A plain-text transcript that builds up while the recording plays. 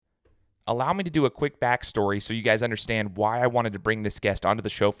allow me to do a quick backstory so you guys understand why I wanted to bring this guest onto the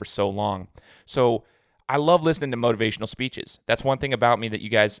show for so long. So, I love listening to motivational speeches. That's one thing about me that you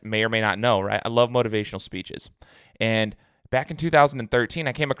guys may or may not know, right? I love motivational speeches. And back in 2013,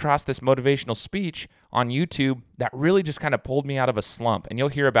 I came across this motivational speech on YouTube that really just kind of pulled me out of a slump. And you'll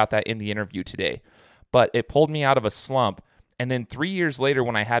hear about that in the interview today. But it pulled me out of a slump. And then 3 years later,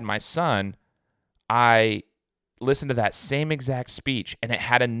 when I had my son, I listened to that same exact speech, and it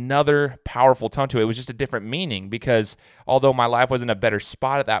had another powerful tone to it. It was just a different meaning, because although my life was in a better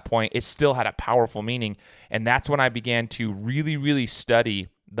spot at that point, it still had a powerful meaning. And that's when I began to really, really study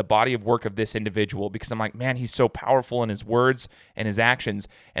the body of work of this individual, because I'm like, man, he's so powerful in his words and his actions.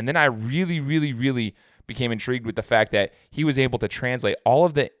 And then I really, really, really became intrigued with the fact that he was able to translate all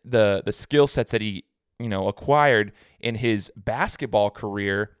of the skill sets that he, acquired in his basketball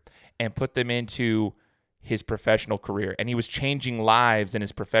career and put them into his professional career. And he was changing lives in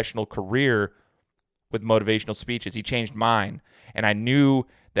his professional career with motivational speeches. He changed mine. And I knew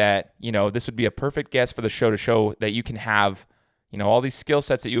that, this would be a perfect guest for the show to show that you can have, all these skill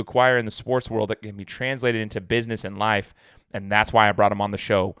sets that you acquire in the sports world that can be translated into business and life. And that's why I brought him on the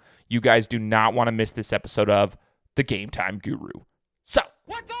show. You guys do not want to miss this episode of The Game Time Guru. So,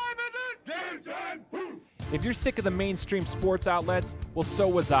 what time is it? Game time! Woo! If you're sick of the mainstream sports outlets, well, so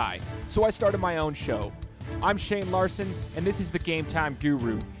was I. So I started my own show. I'm Shane Larson, and this is the Game Time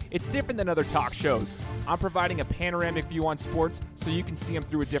Guru. It's different than other talk shows. I'm providing a panoramic view on sports so you can see them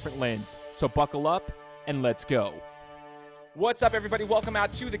through a different lens. So buckle up, and let's go. What's up, everybody? Welcome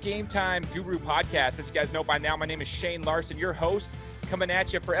out to the Game Time Guru podcast. As you guys know by now, my name is Shane Larson, your host, coming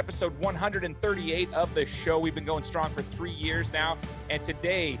at you for episode 138 of the show. We've been going strong for 3 years now, and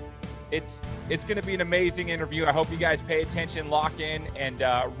today it's going to be an amazing interview. I hope you guys pay attention, lock in, and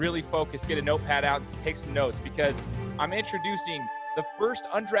really focus. Get a notepad out and take some notes, because I'm introducing the first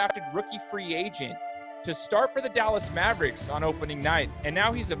undrafted rookie free agent to start for the Dallas Mavericks on opening night. And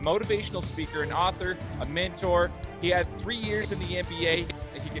now he's a motivational speaker, an author, a mentor. He had 3 years in the NBA.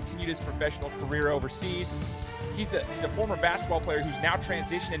 He continued his professional career overseas. He's a former basketball player who's now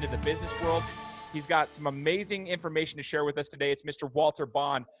transitioned into the business world. He's got some amazing information to share with us today. It's Mr. Walter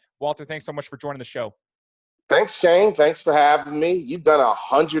Bond. Walter, thanks so much for joining the show. Thanks, Shane. Thanks for having me. You've done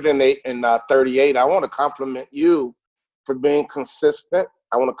 108 and 38. I want to compliment you for being consistent.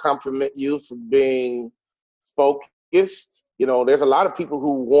 I want to compliment you for being focused. There's a lot of people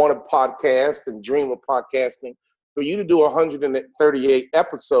who want a podcast and dream of podcasting. For you to do 138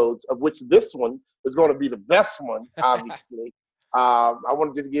 episodes, of which this one is going to be the best one, obviously. I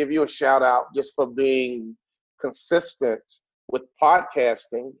want to just give you a shout out just for being consistent with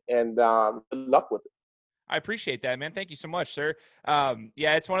podcasting, and good luck with it. I appreciate that, man. Thank you so much, sir.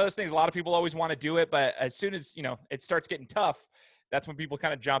 Yeah, it's one of those things. A lot of people always want to do it, but as soon as, it starts getting tough, that's when people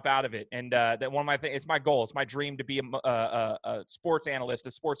kind of jump out of it. And that one of my things, it's my goal. It's my dream to be a sports analyst,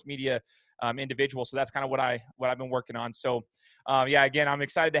 a sports media individual. So that's kind of what I've been working on. So yeah, again, I'm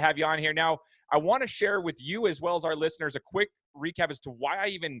excited to have you on here. Now, I want to share with you as well as our listeners a quick recap as to why I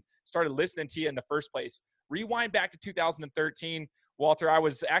even started listening to you in the first place. Rewind back to 2013. Walter, I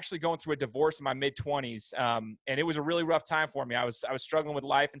was actually going through a divorce in my mid-20s, and it was a really rough time for me. I was struggling with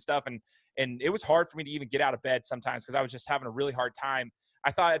life and stuff, and it was hard for me to even get out of bed sometimes because I was just having a really hard time.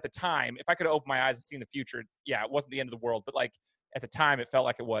 I thought at the time, if I could have opened my eyes and seen the future, yeah, it wasn't the end of the world, but like at the time, it felt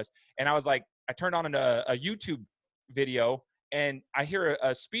like it was. And I was like, I turned on a YouTube video, and I hear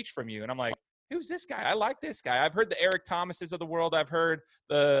a speech from you, and I'm like, who's this guy? I like this guy. I've heard the Eric Thomases of the world. I've heard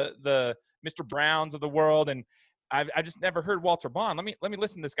the Mr. Browns of the world, and I just never heard Walter Bond. Let me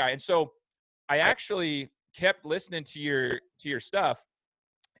listen to this guy. And so I actually kept listening to your stuff.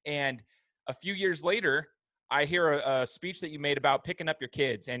 And a few years later, I hear a speech that you made about picking up your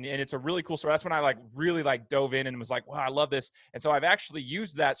kids. And it's a really cool story. That's when I really dove in and was like, wow, I love this. And so I've actually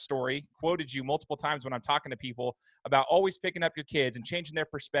used that story, quoted you multiple times when I'm talking to people about always picking up your kids and changing their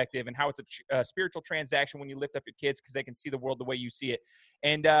perspective, and how it's a spiritual transaction when you lift up your kids because they can see the world the way you see it.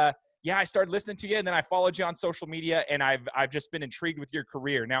 And yeah, I started listening to you, and then I followed you on social media, and I've just been intrigued with your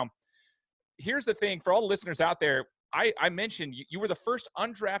career. Now, here's the thing for all the listeners out there. I mentioned you were the first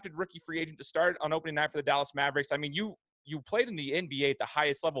undrafted rookie free agent to start on opening night for the Dallas Mavericks. I mean, you played in the NBA at the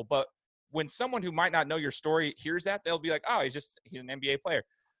highest level, but when someone who might not know your story hears that, they'll be like, oh, he's an NBA player.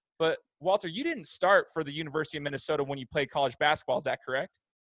 But Walter, you didn't start for the University of Minnesota when you played college basketball. Is that correct?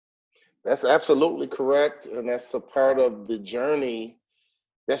 That's absolutely correct, and that's a part of the journey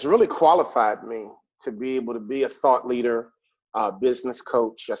that's really qualified me to be able to be a thought leader, business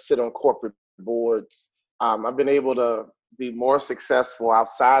coach. I sit on corporate boards. I've been able to be more successful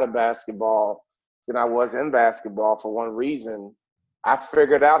outside of basketball than I was in basketball for one reason. I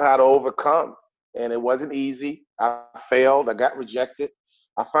figured out how to overcome, and it wasn't easy. I failed. I got rejected.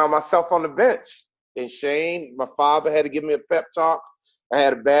 I found myself on the bench. And Shane, my father had to give me a pep talk. I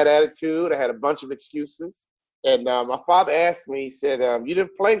had a bad attitude. I had a bunch of excuses. And my father asked me, he said, you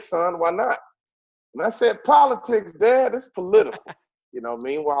didn't play, son. Why not? And I said, politics, Dad. It's political.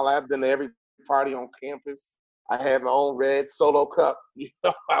 Meanwhile, I've been to every party on campus. I had my own red Solo cup.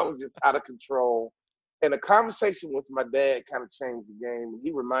 I was just out of control. And the conversation with my dad kind of changed the game.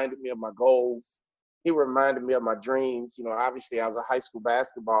 He reminded me of my goals. He reminded me of my dreams. Obviously I was a high school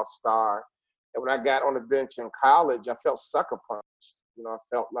basketball star. And when I got on the bench in college, I felt sucker punched. I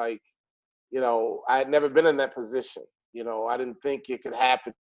felt like, I had never been in that position. I didn't think it could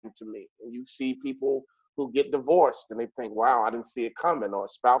happen to me. And you see people who get divorced and they think, wow, I didn't see it coming, or a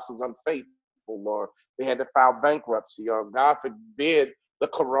spouse was unfaithful, or they had to file bankruptcy, or God forbid, the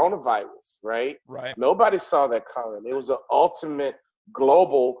coronavirus, right? Right. Nobody saw that coming. It was an ultimate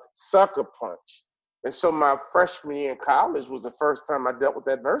global sucker punch. And so my freshman year in college was the first time I dealt with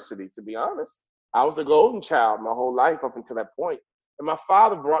adversity, to be honest. I was a golden child my whole life up until that point. And my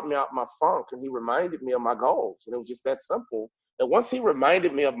father brought me out my funk, and he reminded me of my goals. And it was just that simple. And once he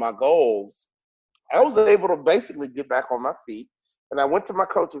reminded me of my goals, I was able to basically get back on my feet. And I went to my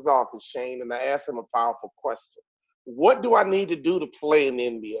coach's office, Shane, and I asked him a powerful question. What do I need to do to play in the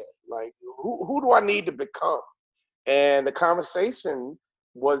NBA? Like, who do I need to become? And the conversation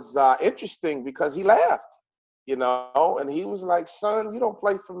was interesting because he laughed, and he was like, son, you don't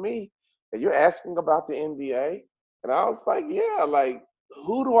play for me, and you're asking about the NBA? And I was like, yeah, like,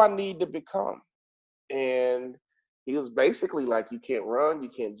 who do I need to become? And he was basically like, you can't run, you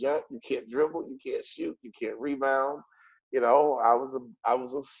can't jump, you can't dribble, you can't shoot, you can't rebound. I was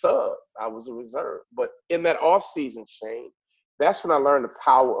a sub, I was a reserve. But in that off season, Shane, that's when I learned the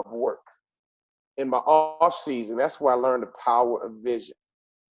power of work. In my off season, that's where I learned the power of vision.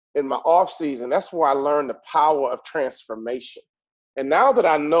 In my off season, that's where I learned the power of transformation. And now that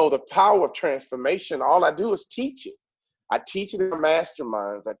I know the power of transformation, all I do is teach it. I teach it in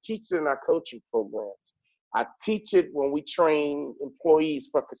masterminds. I teach it in our coaching programs. I teach it when we train employees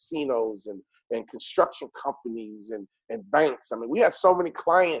for casinos and construction companies and banks. I mean, we have so many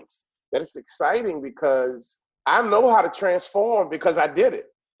clients that it's exciting because I know how to transform because I did it.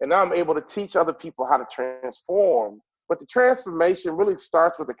 And now I'm able to teach other people how to transform. But the transformation really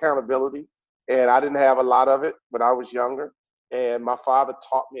starts with accountability. And I didn't have a lot of it when I was younger. And my father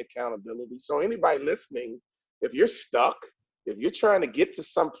taught me accountability. So anybody listening, if you're stuck, if you're trying to get to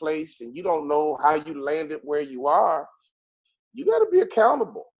some place and you don't know how you landed where you are, you got to be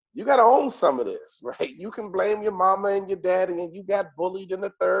accountable. You got to own some of this, right? You can blame your mama and your daddy and you got bullied in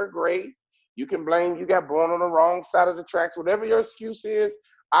the 3rd grade. You can blame you got born on the wrong side of the tracks. Whatever your excuse is,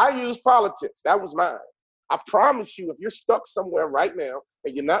 I use politics. That was mine. I promise you, if you're stuck somewhere right now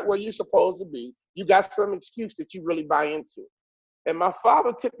and you're not where you're supposed to be, you got some excuse that you really buy into. And my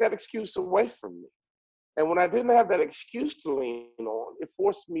father took that excuse away from me. And when I didn't have that excuse to lean on, it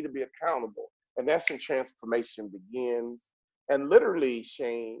forced me to be accountable. And that's when transformation begins. And literally,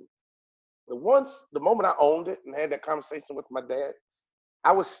 Shane, the moment I owned it and had that conversation with my dad,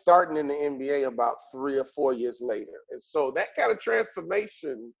 I was starting in the NBA about 3 or 4 years later. And so that kind of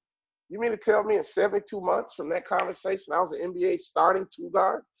transformation, you mean to tell me in 72 months from that conversation, I was an NBA starting 2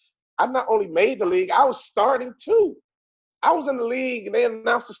 guard? I not only made the league, I was starting 2. I was in the league and they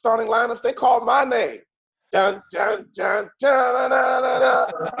announced the starting lineups. They called my name. Dun, dun, dun, dun, dun, dun,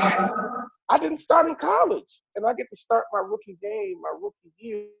 dun. I didn't start in college. And I get to start my rookie game, my rookie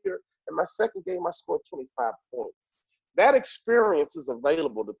year. And my second game, I scored 25 points. That experience is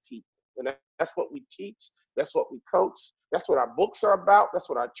available to people. And that's what we teach. That's what we coach. That's what our books are about. That's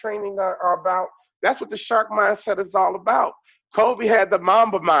what our training are about. That's what the shark mindset is all about. Kobe had the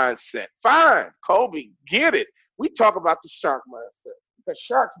Mamba mindset. Fine, Kobe, get it. We talk about the shark mindset because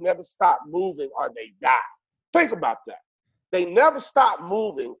sharks never stop moving or they die. Think about that. They never stop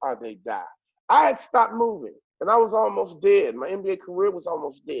moving or they die. I had stopped moving and I was almost dead. My NBA career was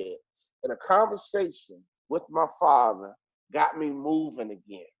almost dead. And a conversation with my father got me moving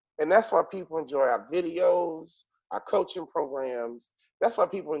again. And that's why people enjoy our videos, our coaching programs. That's why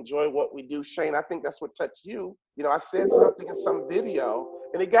people enjoy what we do. Shane, I think that's what touched you. You know, I said something in some video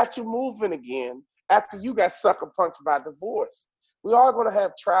and it got you moving again after you got sucker punched by divorce. We're all going to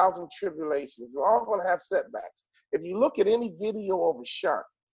have trials and tribulations. We're all going to have setbacks. If you look at any video of a shark,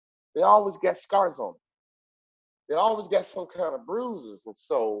 they always got scars on them. They always got some kind of bruises. And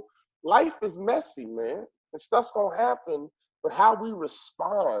so life is messy, man. And stuff's going to happen, but how we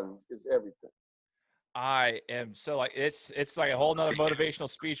respond is everything. I am so like it's like a whole nother motivational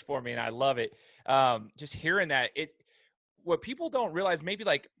speech for me, and I love it. Just hearing that, what people don't realize, maybe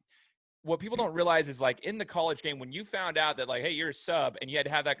like what people don't realize is like in the college game, when you found out that like, hey, you're a sub and you had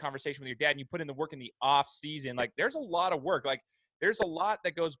to have that conversation with your dad and you put in the work in the off season, like there's a lot of work. Like there's a lot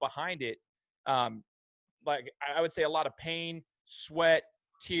that goes behind it. Like I would say a lot of pain, sweat,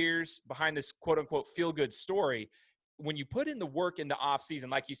 tears behind this quote unquote feel good story. When you put in the work in the off season,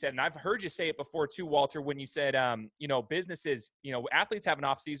 like you said, and I've heard you say it before too, Walter, when you said, you know, businesses, you know, athletes have an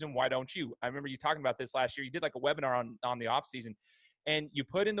off season. Why don't you? I remember you talking about this last year. You did like a webinar on the off season and you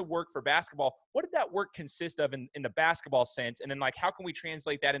put in the work for basketball. What did that work consist of in the basketball sense? And then like, how can we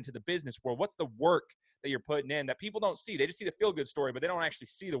translate that into the business world? What's the work that you're putting in that people don't see? They just see the feel good story, but they don't actually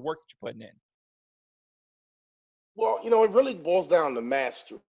see the work that you're putting in. Well, you know, it really boils down to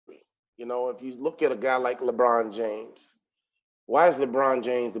mastery. You know, if you look at a guy like LeBron James, why is LeBron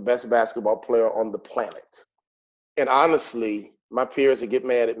James the best basketball player on the planet? And honestly, my peers would get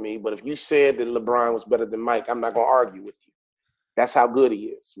mad at me, but if you said that LeBron was better than Mike, I'm not going to argue with you. That's how good he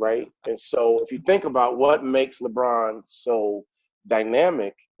is, right? And so if you think about what makes LeBron so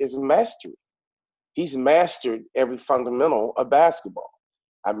dynamic is mastery. He's mastered every fundamental of basketball.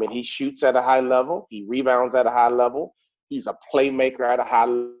 I mean, he shoots at a high level. He rebounds at a high level. He's a playmaker at a high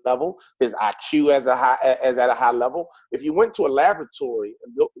level. His IQ is at a high level. If you went to a laboratory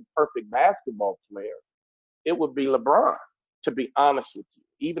and built a perfect basketball player, it would be LeBron, to be honest with you.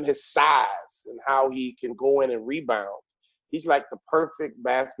 Even his size and how he can go in and rebound. He's like the perfect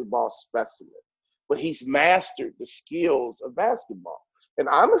basketball specimen. But he's mastered the skills of basketball. And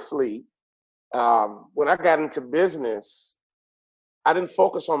honestly, when I got into business, I didn't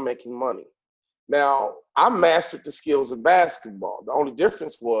focus on making money. Now, I mastered the skills of basketball. The only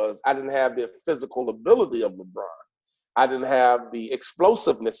difference was I didn't have the physical ability of LeBron. I didn't have the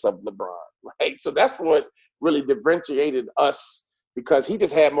explosiveness of LeBron, right? So that's what really differentiated us because he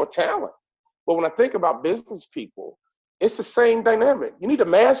just had more talent. But when I think about business people, it's the same dynamic. You need to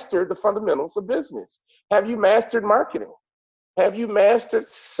master the fundamentals of business. Have you mastered marketing? Have you mastered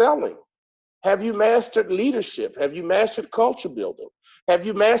selling? Have you mastered leadership? Have you mastered culture building? Have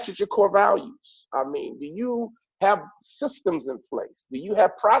you mastered your core values? I mean, do you have systems in place? Do you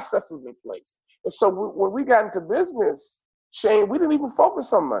have processes in place? And so when we got into business, Shane, we didn't even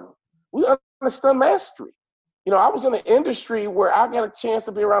focus on money. We understood mastery. You know, I was in an industry where I got a chance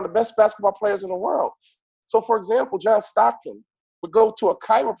to be around the best basketball players in the world. So, for example, John Stockton would go to a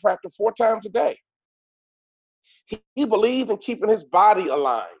chiropractor 4 times a day. He believed in keeping his body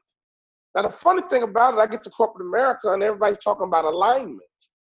aligned. Now, the funny thing about it, I get to corporate America and everybody's talking about alignment.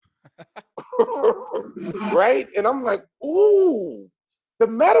 Right? And I'm like, ooh, the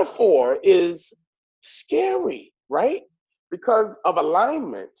metaphor is scary, right? Because of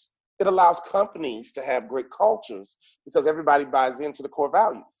alignment, it allows companies to have great cultures because everybody buys into the core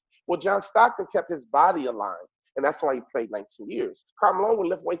values. Well, John Stockton kept his body aligned, and that's why he played 19 years. Karl Malone would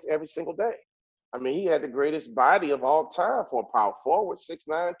lift weights every single day. I mean, he had the greatest body of all time for a power forward, 6'9",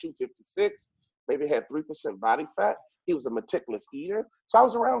 256, maybe had 3% body fat. He was a meticulous eater. So I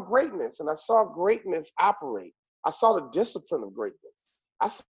was around greatness, and I saw greatness operate. I saw the discipline of greatness. I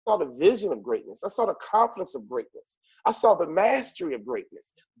saw the vision of greatness. I saw the confidence of greatness. I saw the mastery of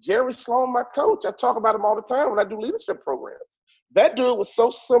greatness. Jerry Sloan, my coach, I talk about him all the time when I do leadership programs. That dude was so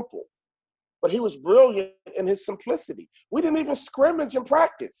simple, but he was brilliant in his simplicity. We didn't even scrimmage in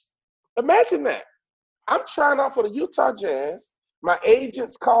practice. Imagine that. I'm trying out for the Utah Jazz. My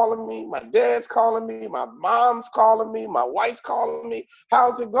agent's calling me. My dad's calling me. My mom's calling me. My wife's calling me.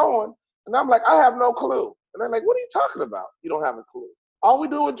 How's it going? And I'm like, I have no clue. And they're like, what are you talking about? You don't have a clue. All we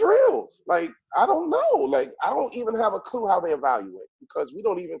do is drills. Like, I don't know. Like, I don't even have a clue how they evaluate because we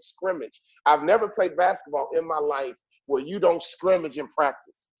don't even scrimmage. I've never played basketball in my life where you don't scrimmage in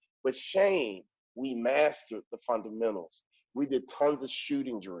practice. But Shane, we mastered the fundamentals. We did tons of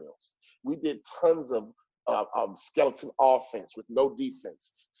shooting drills. We did tons of skeleton offense with no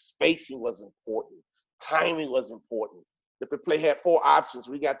defense. Spacing was important. Timing was important. If the play had 4 options,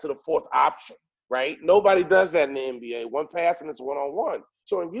 we got to the 4th option, right? Nobody does that in the NBA. One pass and it's one-on-one.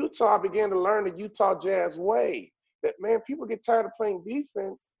 So in Utah, I began to learn the Utah Jazz way. That, man, people get tired of playing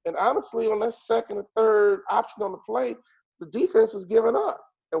defense. And honestly, on that 2nd or 3rd option on the play, the defense is giving up.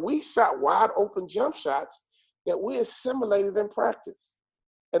 And we shot wide open jump shots that we assimilated in practice.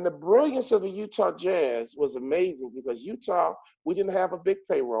 And the brilliance of the Utah Jazz was amazing because Utah, we didn't have a big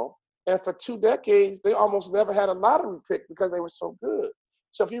payroll. And for 2 decades, they almost never had a lottery pick because they were so good.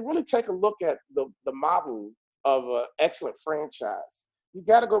 So if you really take a look at the model of an excellent franchise, you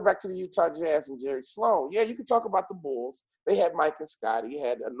got to go back to the Utah Jazz and Jerry Sloan. Yeah, you can talk about the Bulls. They had Mike and Scotty,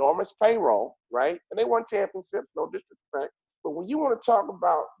 had enormous payroll, right? And they won championships, no disrespect. But when you want to talk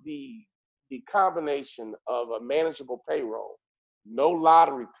about the the combination of a manageable payroll, no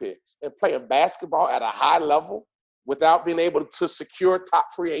lottery picks, and playing basketball at a high level without being able to secure top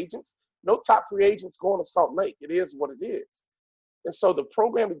free agents. No top free agents going to Salt Lake. It is what it is. And so the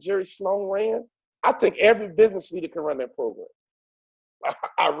program that Jerry Sloan ran, I think every business leader can run that program.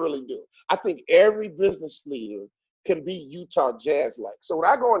 I really do. I think every business leader can be Utah Jazz-like. So when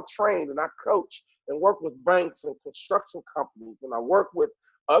I go and train and I coach and work with banks and construction companies, and I work with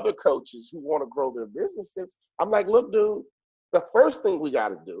other coaches who want to grow their businesses, I'm like, look, dude, the first thing we got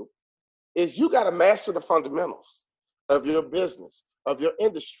to do is you got to master the fundamentals of your business, of your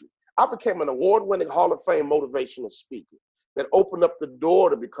industry. I became an award-winning Hall of Fame motivational speaker that opened up the door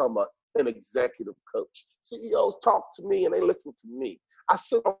to become an executive coach. CEOs talk to me and they listen to me. I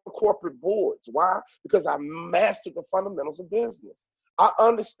sit on corporate boards. Why? Because I mastered the fundamentals of business. I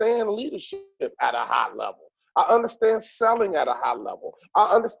understand leadership at a high level. I understand selling at a high level. I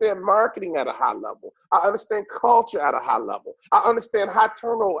understand marketing at a high level. I understand culture at a high level. I understand high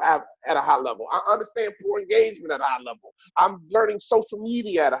turnover at a high level. I understand poor engagement at a high level. I'm learning social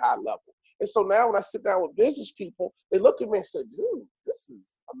media at a high level. And so now when I sit down with business people, they look at me and say, dude, this is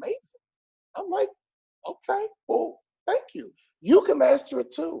amazing. I'm like, okay, well, thank you. You can master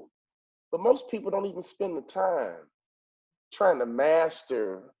it too. But most people don't even spend the time trying to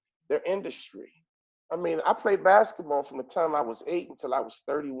master their industry. I mean, I played basketball from the time I was 8 until I was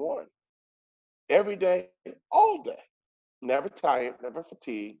 31. Every day, all day. Never tired, never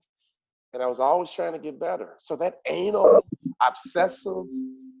fatigued. And I was always trying to get better. So that anal, obsessive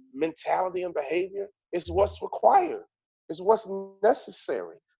mentality and behavior is what's required. It's what's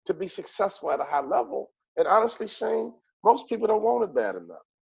necessary to be successful at a high level. And honestly, Shane, most people don't want it bad enough.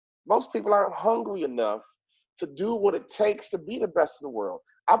 Most people aren't hungry enough to do what it takes to be the best in the world.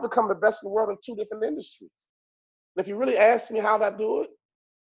 I've become the best in the world in 2 different industries. And if you really ask me how did I do it,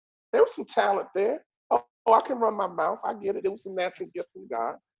 there was some talent there. Oh, I can run my mouth. I get it. It was a natural gift from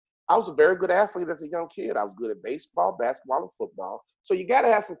God. I was a very good athlete as a young kid. I was good at baseball, basketball, and football. So you got to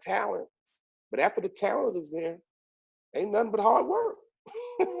have some talent. But after the talent is there, ain't nothing but hard work.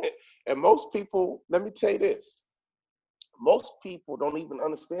 And most people, let me tell you this, most people don't even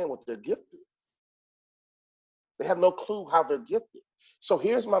understand what they're gifted. They have no clue how they're gifted. So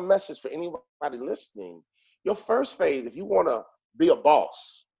here's my message for anybody listening. Your first phase, if you want to be a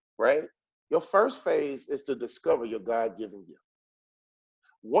boss, right? Your first phase is to discover your God-given gift.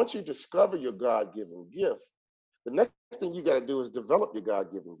 Once you discover your God-given gift, the next thing you got to do is develop your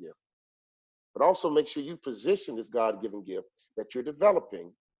God-given gift. But also make sure you position this God-given gift that you're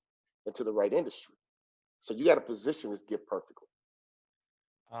developing into the right industry. So you got to position this gift perfectly.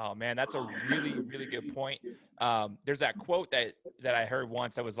 Oh man, that's a really, really good point. There's that quote that I heard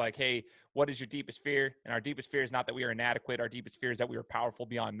once that was like, "Hey, what is your deepest fear?" And our deepest fear is not that we are inadequate. Our deepest fear is that we are powerful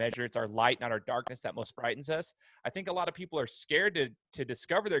beyond measure. It's our light, not our darkness, that most frightens us. I think a lot of people are scared to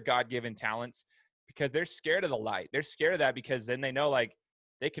discover their God-given talents because they're scared of the light. They're scared of that because then they know like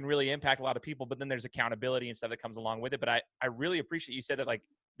they can really impact a lot of people. But then there's accountability and stuff that comes along with it. But I really appreciate you said that, like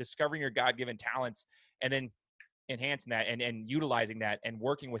discovering your God-given talents and then enhancing that and utilizing that and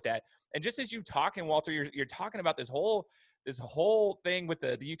working with that. And just as you talking, Walter, you're talking about this whole thing with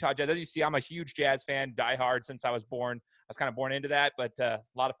the Utah Jazz. As you see, I'm a huge Jazz fan, diehard since I was born. I was kind of born into that, but a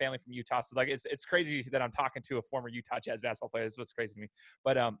lot of family from Utah. So like it's crazy that I'm talking to a former Utah Jazz basketball player. That's what's crazy to me.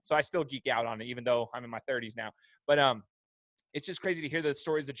 But so I still geek out on it, even though I'm in my 30s now. But it's just crazy to hear the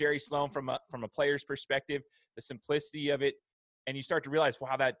stories of Jerry Sloan from a player's perspective, the simplicity of it. And you start to realize,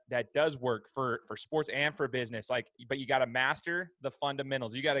 wow, that does work for sports and for business. Like, but you got to master the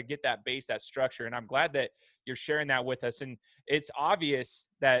fundamentals. You got to get that base, that structure. And I'm glad that you're sharing that with us. And it's obvious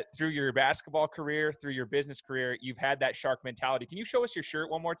that through your basketball career, through your business career, you've had that shark mentality. Can you show us your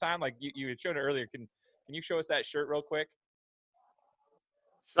shirt one more time? Like you had showed it earlier. Can you show us that shirt real quick?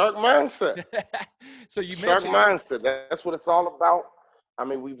 Shark mindset. So you Shark mentioned mindset. That's what it's all about. I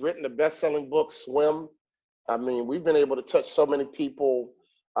mean, we've written the best-selling book, Swim. I mean, we've been able to touch so many people.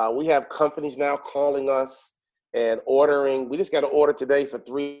 We have companies now calling us and ordering. We just got an order today for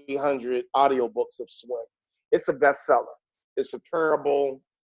 300 audiobooks of Swim. It's a bestseller. It's a parable.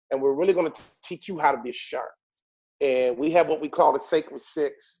 And we're really going to teach you how to be a shark. And we have what we call the Sacred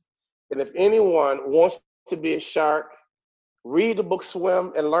Six. And if anyone wants to be a shark, read the book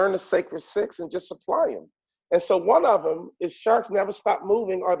Swim and learn the Sacred Six and just apply them. And so one of them is sharks never stop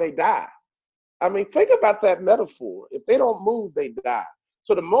moving or they die. I mean, think about that metaphor. If they don't move, they die.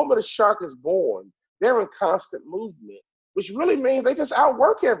 So the moment a shark is born, they're in constant movement, which really means they just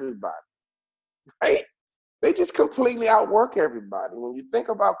outwork everybody, right? They just completely outwork everybody. When you think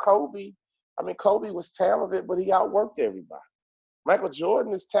about Kobe, I mean, Kobe was talented, but he outworked everybody. Michael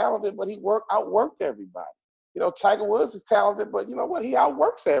Jordan is talented, but he outworked everybody. Tiger Woods is talented, but you know what? He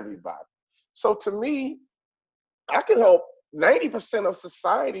outworks everybody. So to me, I can help 90% of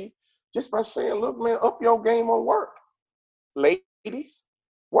society just by saying, look, man, up your game on work. Ladies,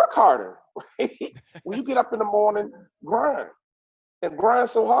 work harder. When you get up in the morning, grind. And grind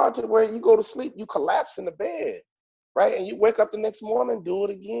so hard to where you go to sleep, you collapse in the bed, right? And you wake up the next morning, do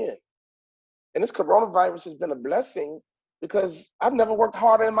it again. And this coronavirus has been a blessing because I've never worked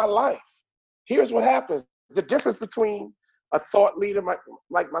harder in my life. Here's what happens. The difference between a thought leader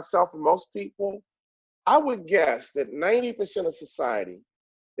like myself and most people, I would guess that 90% of society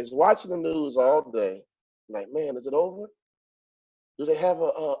is watching the news all day. Like, man, is it over? Do they have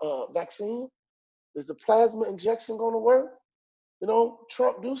a vaccine? Is the plasma injection going to work?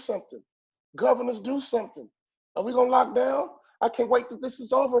 Trump, do something. Governors, do something. Are we going to lock down? I can't wait till this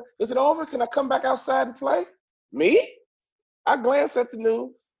is over. Is it over? Can I come back outside and play? Me? I glance at the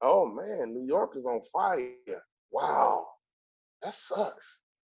news. Oh, man, New York is on fire. Wow, that sucks.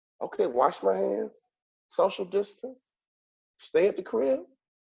 Okay, wash my hands, social distance, stay at the crib.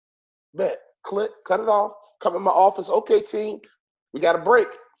 Bet, click, cut it off, come in my office. Okay, team, we got a break.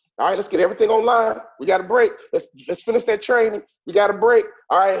 All right, let's get everything online. We got a break. Let's finish that training. We got a break.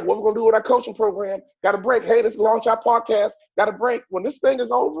 All right, what we're going to do with our coaching program? Got a break. Hey, let's launch our podcast. Got a break. When this thing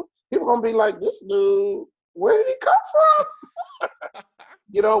is over, people are going to be like, this dude, where did he come from?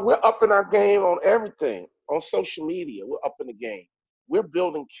 We're upping our game on everything. On social media, we're upping the game. We're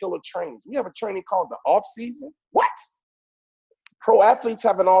building killer trainings. We have a training called the off season. What? Pro athletes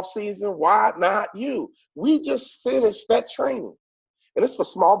have an off season. Why not you? We just finished that training. And it's for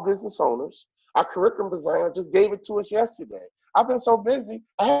small business owners. Our curriculum designer just gave it to us yesterday. I've been so busy,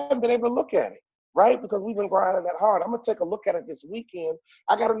 I haven't been able to look at it, right? Because we've been grinding that hard. I'm going to take a look at it this weekend.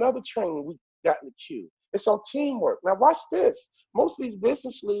 I got another training we got in the queue. It's on teamwork. Now watch this. Most of these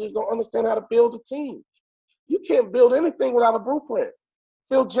business leaders don't understand how to build a team. You can't build anything without a blueprint.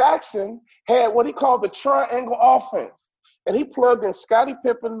 Phil Jackson had what he called the triangle offense. And he plugged in Scottie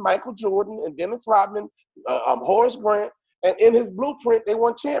Pippen, Michael Jordan, and Dennis Rodman, Horace Grant. And in his blueprint, they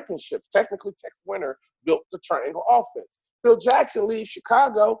won championships. Technically, Tex Winter built the triangle offense. Phil Jackson leaves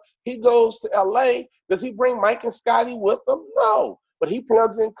Chicago. He goes to LA. Does he bring Mike and Scottie with him? No. But he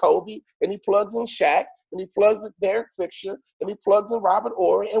plugs in Kobe, and he plugs in Shaq, and he plugs in Derek Fisher, and he plugs in Robert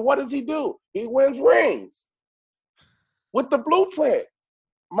Ory. And what does he do? He wins rings. With the blueprint,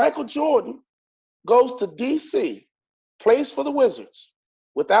 Michael Jordan goes to D.C., plays for the Wizards,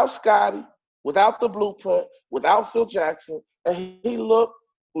 without Scottie, without the blueprint, without Phil Jackson, and he looked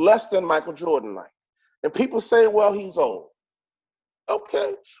less than Michael Jordan-like. And people say, well, he's old.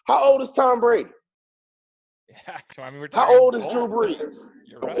 Okay. How old is Tom Brady? Yeah, so we're talking how old is Drew Brees?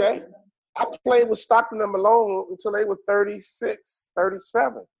 Right. Okay. I played with Stockton and Malone until they were 36,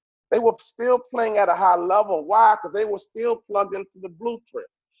 37. They were still playing at a high level. Why? Because they were still plugged into the blueprint.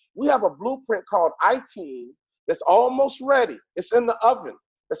 We have a blueprint called iTeam that's almost ready. It's in the oven.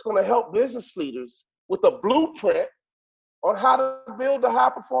 That's going to help business leaders with a blueprint on how to build a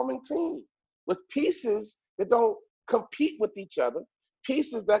high-performing team with pieces that don't compete with each other,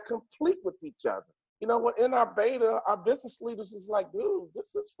 pieces that complete with each other. You know what? In our beta, our business leaders is like, dude,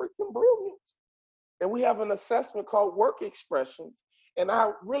 this is freaking brilliant. And we have an assessment called work expressions. And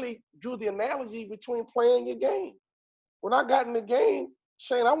I really drew the analogy between playing your game. When I got in the game,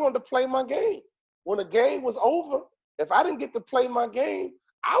 Shane, I wanted to play my game. When the game was over, if I didn't get to play my game,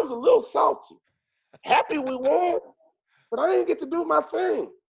 I was a little salty. Happy we won, but I didn't get to do my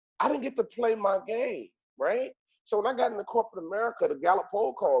thing. I didn't get to play my game, right? So when I got into corporate America, the Gallup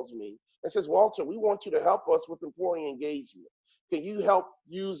poll calls me and says, Walter, we want you to help us with employee engagement. Can you help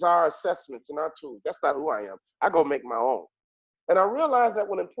use our assessments and our tools? That's not who I am. I go make my own. And I realized that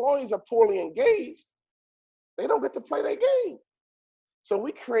when employees are poorly engaged, they don't get to play their game. So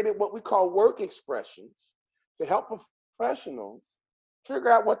we created what we call work expressions to help professionals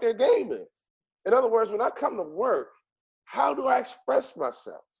figure out what their game is. In other words, when I come to work, how do I express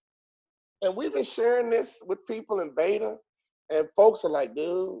myself? And we've been sharing this with people in beta, and folks are like,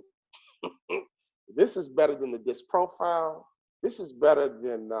 dude, this is better than the DISC profile. This is better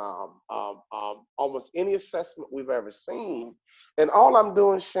than almost any assessment we've ever seen. And all I'm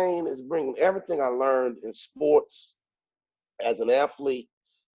doing, Shane, is bringing everything I learned in sports as an athlete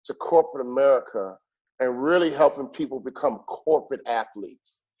to corporate America and really helping people become corporate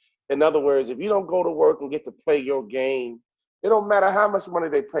athletes. In other words, if you don't go to work and get to play your game, it don't matter how much money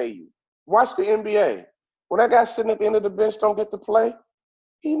they pay you. Watch the NBA. When that guy sitting at the end of the bench don't get to play,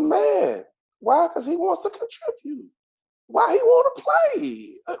 he's mad. Why? Because he wants to contribute. Why he want to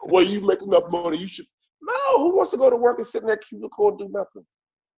play? Well, you make enough money, you should. No, who wants to go to work and sit in their cubicle and do nothing?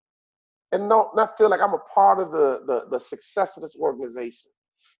 And not feel like I'm a part of the success of this organization.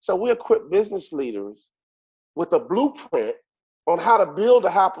 So we equip business leaders with a blueprint on how to build a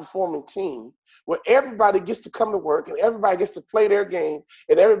high-performing team where everybody gets to come to work and everybody gets to play their game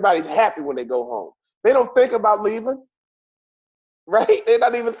and everybody's happy when they go home. They don't think about leaving, right? They're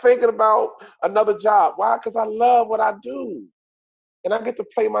not even thinking about another job. Why? Because I love what I do. And I get to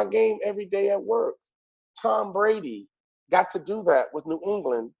play my game every day at work. Tom Brady got to do that with New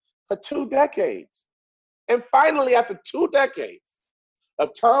England for 2 decades. And finally, after 2 decades of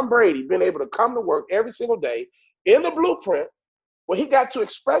Tom Brady being able to come to work every single day in the blueprint, where he got to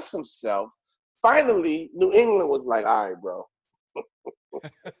express himself, finally, New England was like, all right, bro,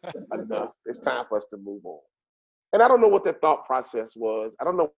 enough. It's time for us to move on. And I don't know what their thought process was. I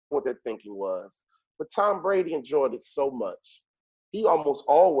don't know what their thinking was. But Tom Brady enjoyed it so much. He almost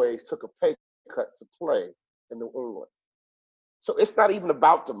always took a pay cut to play in New England. So it's not even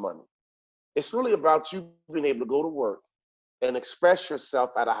about the money. It's really about you being able to go to work and express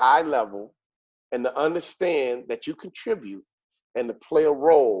yourself at a high level and to understand that you contribute and to play a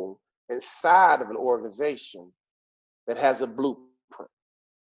role inside of an organization that has a blueprint.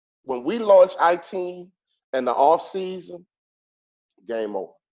 When we launch iTeam in the off season, game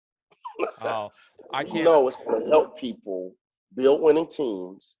over. Oh, I We can't. know it's going to help people build winning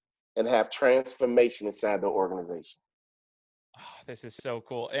teams and have transformation inside the organization. Oh, this is so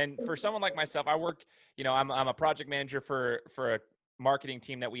cool. And for someone like myself, I work, I'm a project manager for a marketing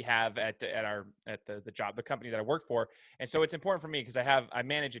team that we have at the job, the company that I work for. And so it's important for me because I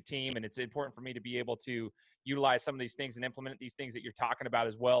manage a team, and it's important for me to be able to utilize some of these things and implement these things that you're talking about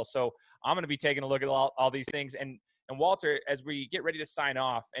as well. So I'm going to be taking a look at all these things. And Walter, as we get ready to sign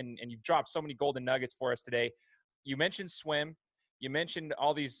off, and you've dropped so many golden nuggets for us today, you mentioned swim. You mentioned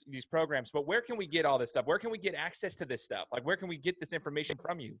all these programs, but where can we get all this stuff? Where can we get access to this stuff? Like, where can we get this information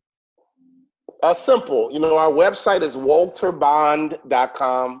from you? Simple. Our website is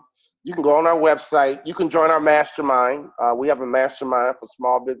walterbond.com. You can go on our website. You can join our mastermind. We have a mastermind for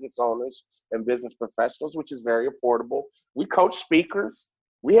small business owners and business professionals, which is very affordable. We coach speakers.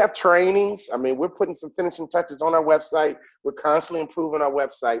 We have trainings. We're putting some finishing touches on our website. We're constantly improving our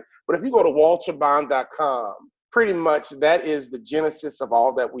website. But if you go to walterbond.com, pretty much that is the genesis of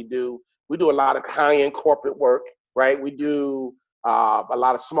all that we do. We do a lot of high-end corporate work, right? We do a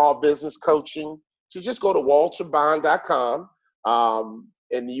lot of small business coaching. So just go to walterbond.com,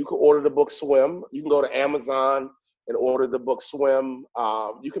 and you can order the book Swim. You can go to Amazon and order the book Swim.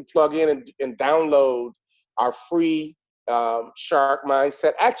 You can plug in and download our free Shark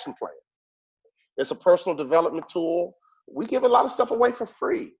Mindset Action Plan. It's a personal development tool. We give a lot of stuff away for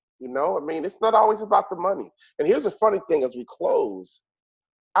free. It's not always about the money. And here's the funny thing as we close,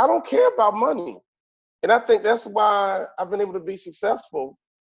 I don't care about money. And I think that's why I've been able to be successful.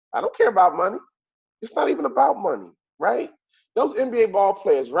 I don't care about money. It's not even about money, right? Those NBA ball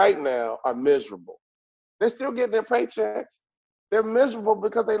players right now are miserable. They're still getting their paychecks. They're miserable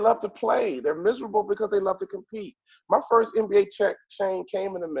because they love to play. They're miserable because they love to compete. My first NBA check chain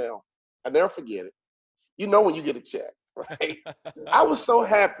came in the mail. I never forget it. When you get a check, right? I was so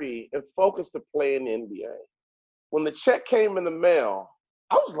happy and focused to play in the NBA. When the check came in the mail,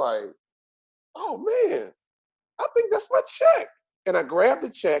 I was like, oh man, I think that's my check. And I grabbed the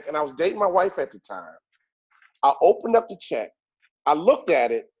check, and I was dating my wife at the time. I opened up the check. I looked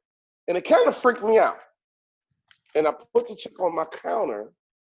at it, and it kind of freaked me out. And I put the check on my counter,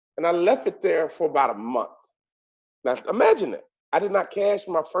 and I left it there for about a month. Now, imagine it. I did not cash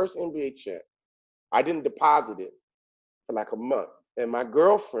my first NBA check. I didn't deposit it for like a month. And my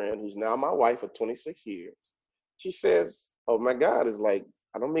girlfriend, who's now my wife of 26 years, she says, oh my God, it's like,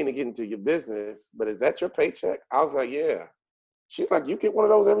 I don't mean to get into your business, but is that your paycheck? I was like, yeah. She's like, you get one of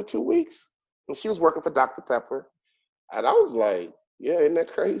those every 2 weeks? And she was working for Dr. Pepper. And I was like, yeah, isn't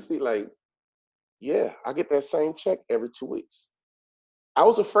that crazy? Like, yeah, I get that same check every 2 weeks. I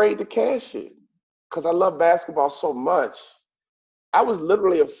was afraid to cash it because I love basketball so much. I was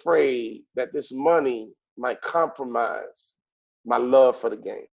literally afraid that this money might compromise my love for the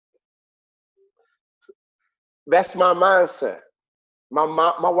game. That's my mindset. My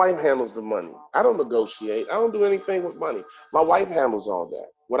wife handles the money. I don't negotiate. I don't do anything with money. My wife handles all that.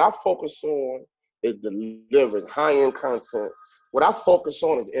 What I focus on is delivering high-end content. What I focus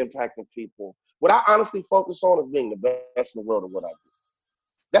on is impacting people. What I honestly focus on is being the best in the world at what I do.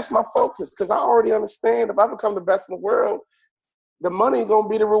 That's my focus because I already understand if I become the best in the world, the money is going to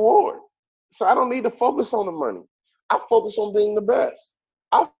be the reward. So I don't need to focus on the money. I focus on being the best.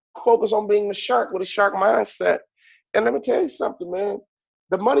 I focus on being the shark with a shark mindset. And let me tell you something, man.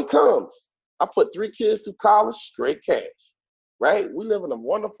 The money comes. I put 3 kids through college, straight cash, right? We live in a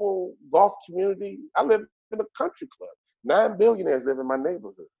wonderful golf community. I live in a country club. 9 billionaires live in my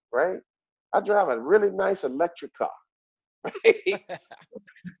neighborhood, right? I drive a really nice electric car, right?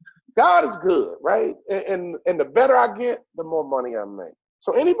 God is good, right? And the better I get, the more money I make.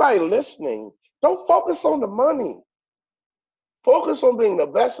 So anybody listening, don't focus on the money. Focus on being the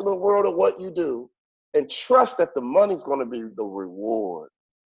best in the world at what you do and trust that the money's going to be the reward.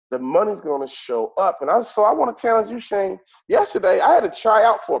 The money's going to show up. And so I want to challenge you, Shane. Yesterday, I had to try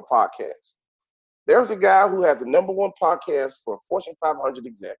out for a podcast. There's a guy who has the #1 podcast for Fortune 500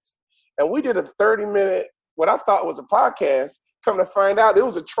 execs. And we did a 30-minute, what I thought was a podcast. Come to find out, it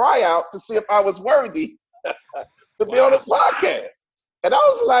was a tryout to see if I was worthy to be on this podcast. And I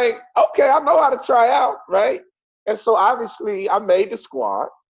was like, okay, I know how to try out, right? And so obviously I made the squad.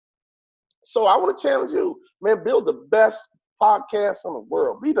 So I want to challenge you, man, build the best podcast in the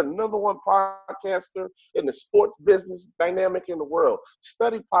world. Be the #1 podcaster in the sports business dynamic in the world.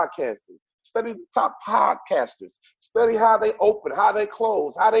 Study podcasting. Study the top podcasters. Study how they open, how they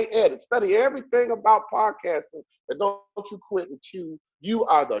close, how they edit. Study everything about podcasting. And don't you quit until you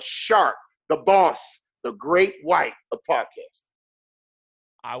are the shark, the boss, the great white of podcasting.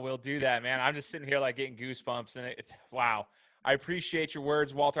 I will do that, man. I'm just sitting here like getting goosebumps, and it's wow. I appreciate your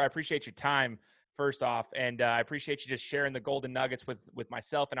words, Walter. I appreciate your time, first off, and I appreciate you just sharing the golden nuggets with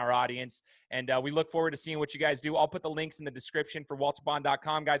myself and our audience. And we look forward to seeing what you guys do. I'll put the links in the description for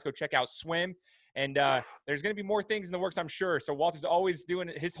walterbond.com. Guys, go check out Swim. And there's going to be more things in the works, I'm sure. So Walter's always doing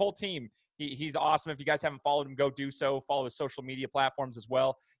it. His whole team. He's awesome. If you guys haven't followed him, go do so. Follow his social media platforms as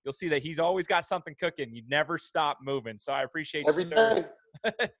well. You'll see that he's always got something cooking. You never stop moving. So I appreciate every you. Day.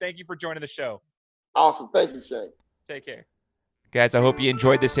 Thank you for joining the show. Awesome. Thank you, Shane. Take care. Guys, I hope you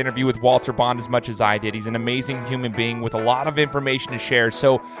enjoyed this interview with Walter Bond as much as I did. He's an amazing human being with a lot of information to share.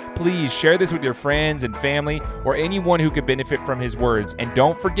 So please share this with your friends and family or anyone who could benefit from his words. And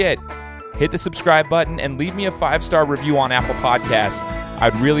don't forget, hit the subscribe button and leave me a 5-star review on Apple Podcasts.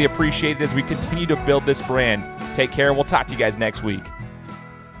 I'd really appreciate it as we continue to build this brand. Take care. We'll talk to you guys next week.